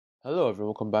Hello everyone,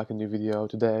 welcome back in a new video.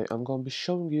 Today I'm going to be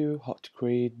showing you how to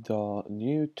create the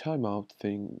new timeout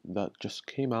thing that just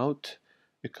came out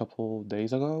a couple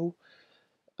days ago.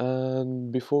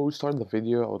 And before we start the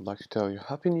video, I would like to tell you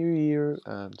Happy New Year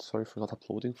and sorry for not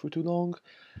uploading for too long.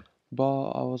 But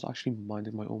I was actually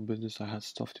minding my own business. I had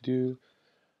stuff to do,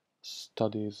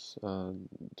 studies and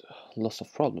lots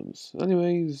of problems.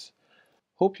 Anyways,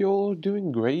 hope you're all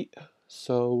doing great.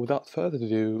 So without further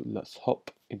ado, let's hop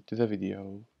into the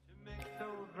video.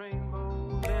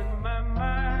 Rainbows in my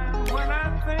mind when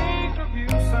I think of you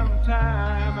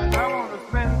sometime, and I want to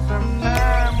spend some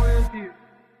time with you.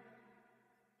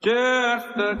 Just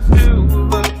the two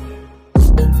of us.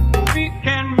 We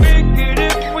can make it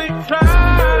if we try.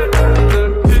 Just the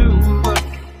two of us.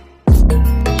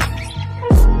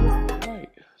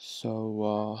 Right,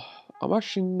 so I'm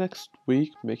actually next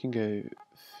week making a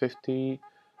 $50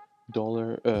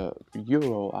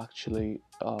 euro actually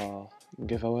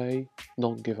giveaway,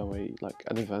 not giveaway, like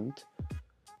an event.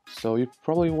 So you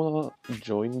probably wanna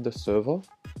join the server,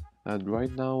 and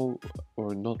right now,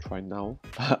 or not right now,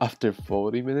 after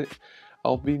 40 minutes,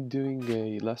 I'll be doing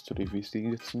a Let's Do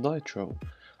VC. It's Nitro.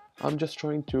 I'm just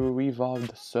trying to revive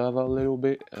the server a little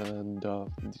bit and the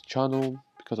channel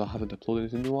because I haven't uploaded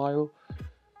it in a while.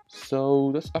 So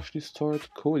let's actually start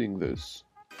coding this.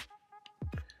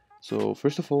 So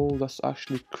first of all, let's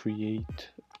actually create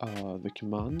the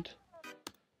command.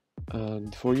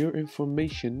 And for your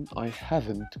information, I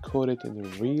haven't coded in a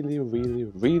really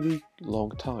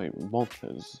long time,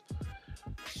 months.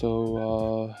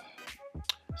 So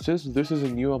since this is a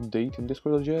new update in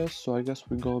Discord.js, so I guess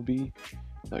we're gonna be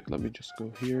like, let me just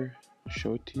go here,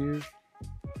 show it to you.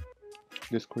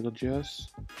 Discord.js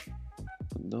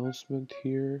announcement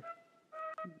here,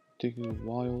 taking a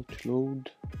while to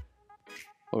load.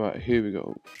 Alright, here we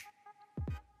go.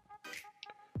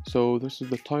 So this is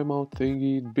the timeout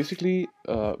thingy. It basically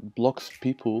blocks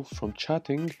people from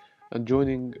chatting and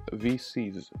joining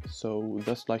VCs. So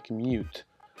that's like a mute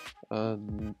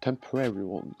and temporary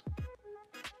one.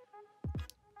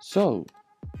 So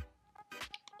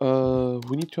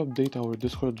we need to update our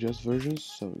Discord.js versions.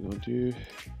 So we're gonna do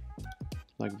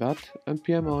like that.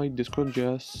 npm I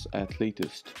Discord.js at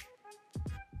latest.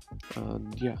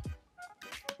 And yeah.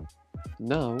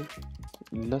 Now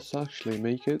let's actually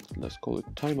make it, let's call it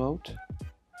timeout.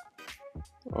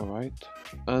 Alright,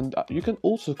 and you can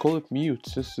also call it mute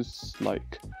since it's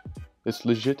like, it's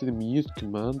legit a mute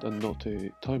command and not a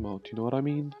timeout, you know what I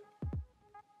mean?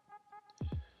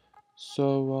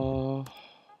 So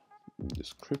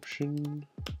description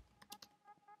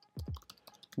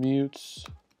mutes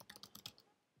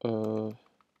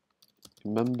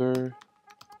member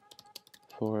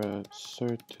for a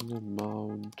certain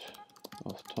amount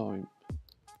of time.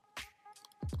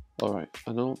 Alright,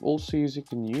 and I'm also using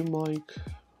a new mic,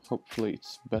 hopefully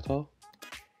it's better.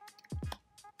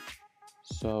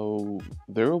 So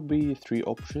there will be three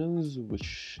options,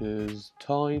 which is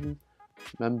time,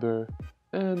 member,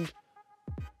 and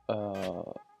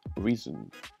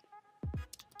reason.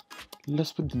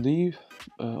 Let's put the name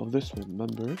of this one,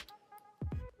 member,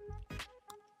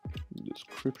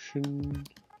 description,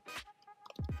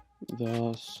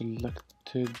 the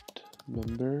selected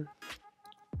member,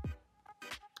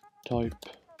 type,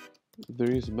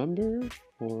 there is a member,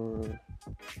 or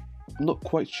I'm not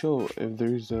quite sure if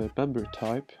there is a member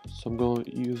type, so I'm going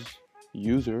to use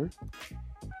user,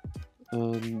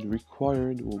 and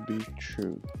required will be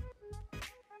true.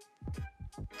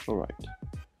 Alright,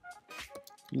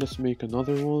 let's make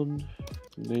another one,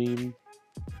 name,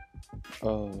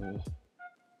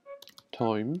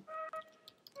 time,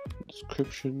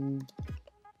 description,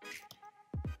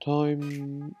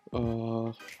 time,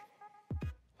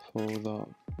 for the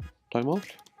timeout.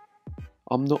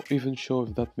 I'm not even sure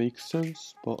if that makes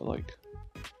sense, but like,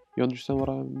 you understand what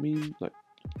I mean? Like,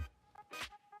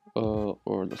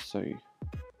 or let's say,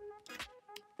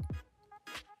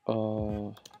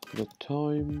 the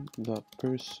time that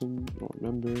person or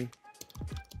member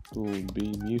will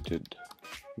be muted.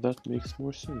 That makes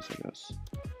more sense, I guess.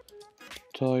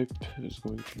 Type is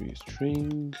going to be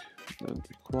string and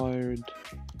required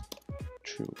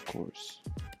true, of course.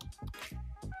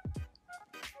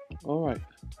 Alright,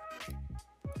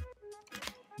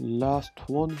 last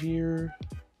one here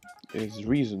is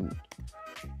reason,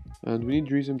 and we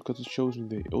need reason because it shows in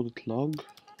the audit log.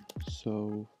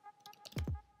 So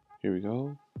here we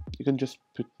go. You can just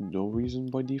put no reason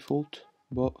by default,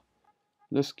 but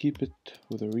let's keep it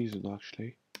with a reason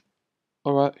actually.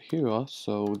 Alright, here we are.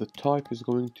 So the type is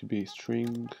going to be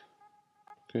string.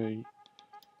 Okay,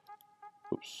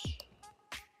 oops,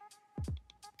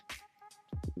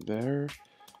 there.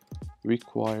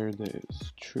 required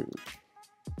is true.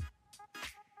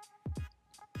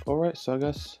 Alright, so I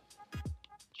guess it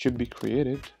should be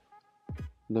created.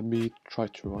 Let me try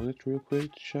to run it real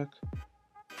quick to check.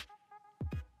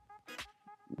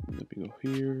 Let me go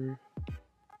here.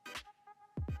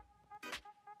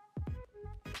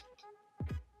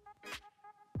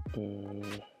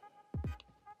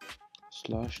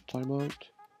 Slash timeout.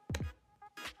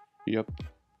 Yep,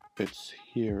 it's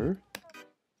here.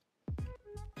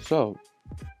 So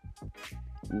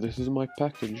this is my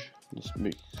package. Let's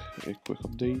make a quick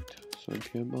update. So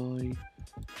npm I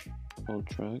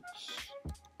UltraX.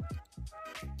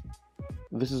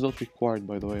 This is not required,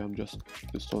 by the way. I'm just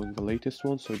installing the latest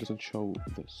one, so it doesn't show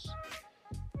this.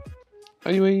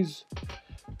 Anyways,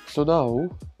 so now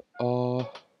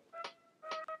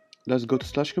let's go to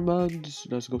slash commands.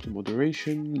 Let's go to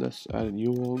moderation. Let's add a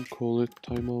new one. Call it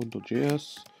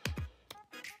timeout.js.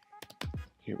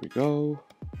 Here we go.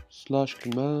 Slash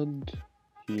command.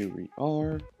 Here we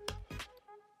are.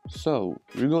 So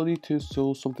we're gonna need to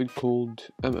install something called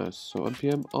ms. So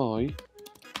npm I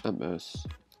ms.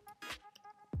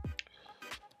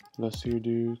 Let's here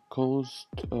do const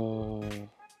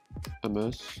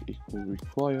ms equal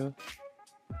require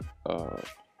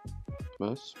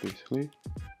ms basically.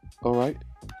 Alright,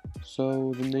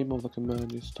 so the name of the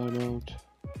command is timeout,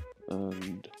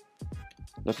 and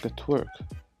let's get to work.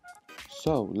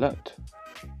 So let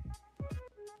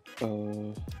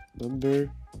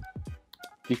member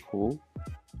equal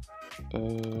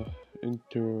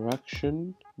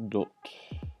interaction dot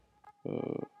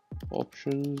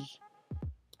options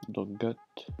dot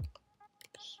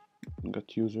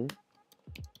get user.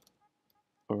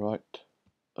 Alright,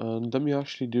 and let me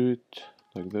actually do it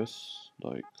like this,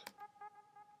 like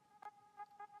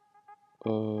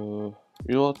you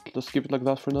know what, let's keep it like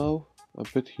that for now. I'll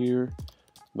put here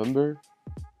member.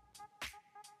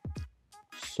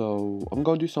 So I'm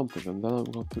gonna do something, and then I'm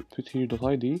gonna put here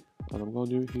 .id, and I'm gonna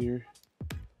do here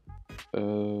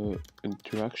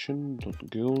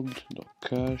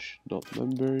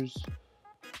interaction.guild.cache.members,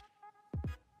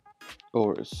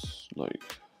 or it's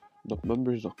like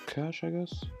 .members.cache, I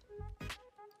guess.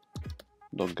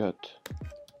 .get.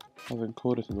 Haven't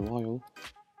coded in a while.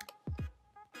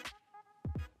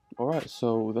 Alright,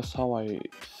 so that's how I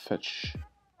fetch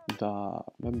the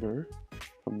member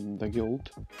from the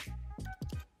guild.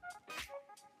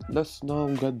 Let's now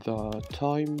get the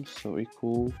time, so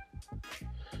equal.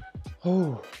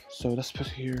 So let's put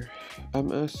here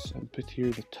ms and put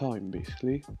here the time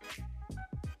basically,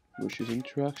 which is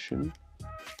interaction.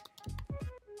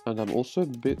 And I'm also a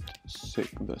bit sick,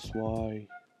 that's why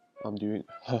I'm doing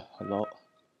a lot.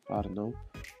 I don't know,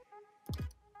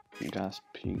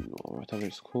 gasping or whatever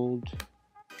it's called.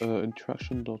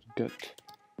 Interaction.get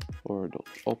or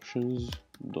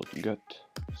 .options.get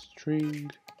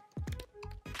string,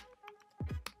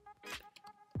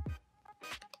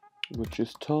 which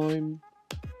is time,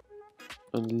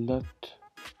 and let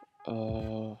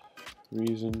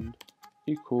reason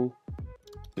equal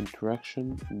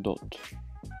interaction dot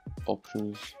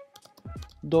options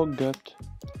dot get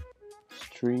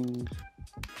string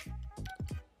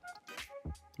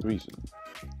reason.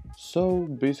 So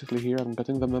basically here I'm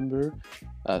getting the member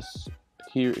as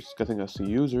here it's getting as a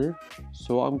user,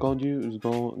 so I'm gonna do is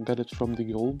go get it from the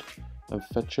guild and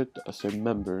fetch it as a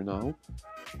member now.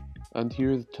 And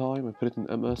here the time, I put it in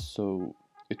ms, so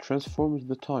it transforms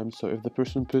the time. So if the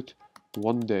person put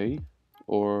 1 day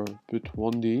or put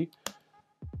 1d,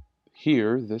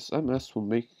 here this ms will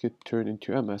make it turn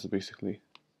into ms basically.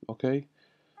 Okay,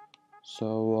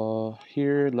 so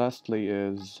here lastly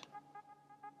is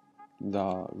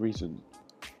the reason.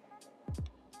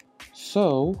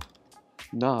 So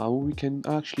now we can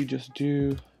actually just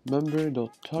do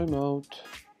member.timeout.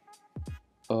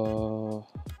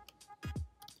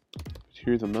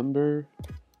 Here the member,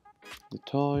 the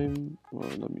time. Well,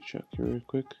 let me check here real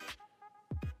quick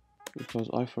because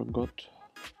I forgot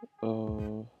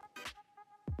the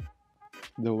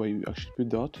way we actually put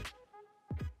that.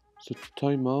 So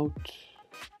timeout,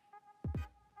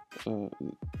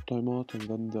 timeout, and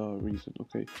then the reason.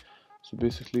 Okay, so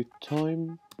basically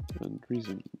time and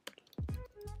reason.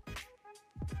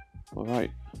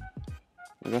 Alright,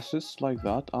 I guess it's like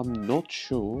that. I'm not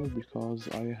sure because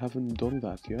I haven't done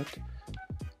that yet,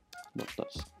 but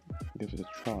let's give it a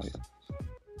try.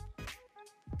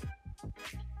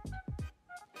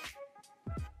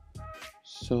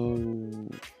 So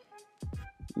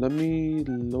let me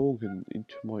log in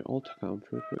into my alt account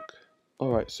real quick.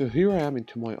 Alright, so here I am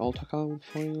into my alt account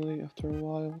finally after a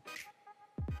while.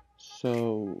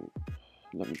 So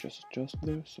let me just adjust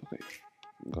this. Okay,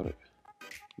 got it.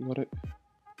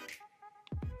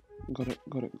 Got it.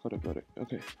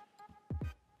 Okay.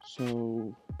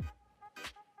 So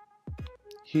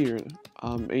here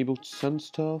I'm able to send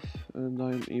stuff and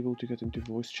I'm able to get into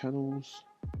voice channels,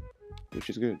 which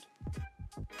is good.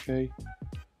 Okay.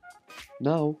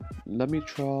 Now let me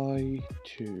try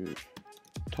to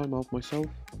time out myself.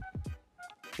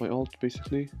 My alt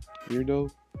basically.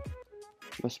 Weirdo.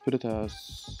 Let's put it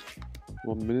as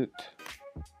 1 minute.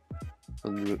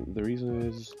 And the reason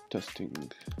is testing.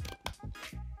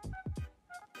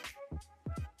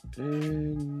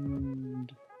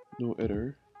 And no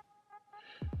error.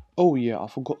 Oh yeah, I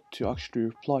forgot to actually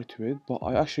reply to it, but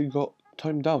I actually got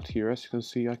timed out here. As you can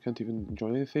see, I can't even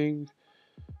join anything,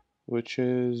 which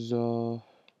is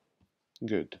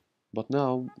good. But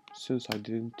now, since I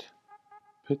didn't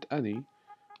put anything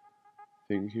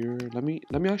here, let me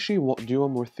actually do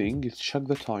one more thing. Is check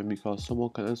the time because someone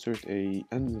can insert a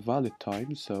invalid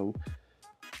time. So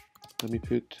let me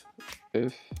put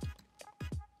if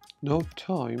no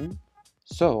time.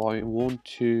 So I want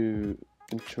to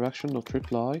interaction not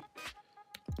reply.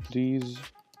 Please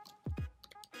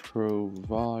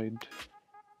provide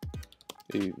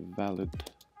a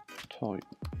valid time.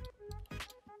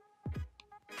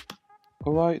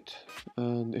 Alright,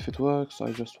 and if it works,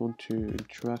 I just want to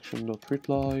interaction not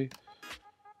reply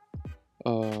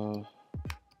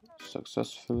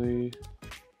successfully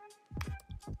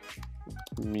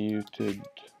muted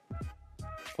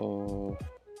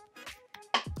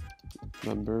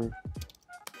member.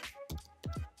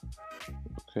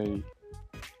 Okay,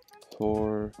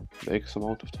 for the X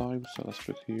amount of time, so let's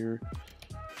put here,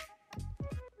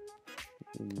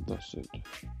 and that's it.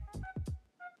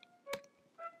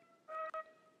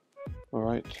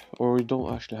 Alright, or we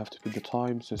don't actually have to put the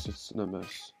time since it's an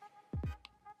MS.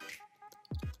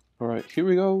 Alright, here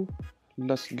we go.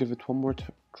 Let's give it one more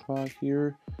try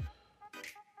here.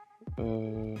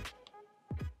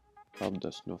 Help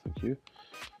desk, no thank you.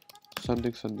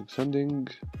 Sending.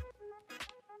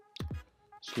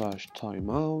 Slash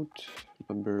timeout.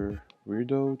 Remember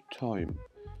weirdo time.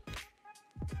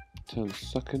 10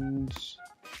 seconds.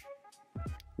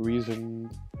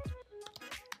 Reason.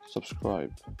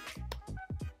 Subscribe.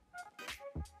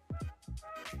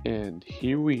 And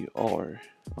here we are.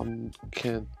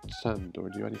 Can't send or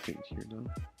do anything here now.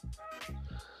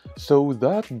 So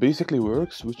that basically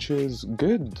works, which is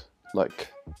good.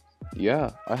 Like,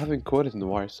 yeah, I haven't coded in a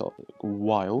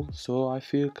while, so I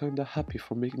feel kinda happy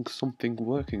for making something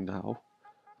working now.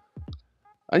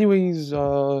 Anyways,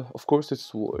 of course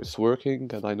it's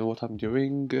working and I know what I'm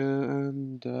doing,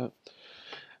 and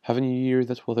have a new year.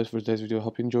 That's what it is for today's video. I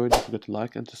hope you enjoyed. Don't forget to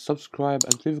like and to subscribe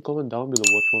and leave a comment down below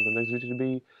what you want the next video to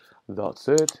be. That's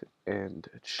it, and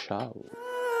ciao.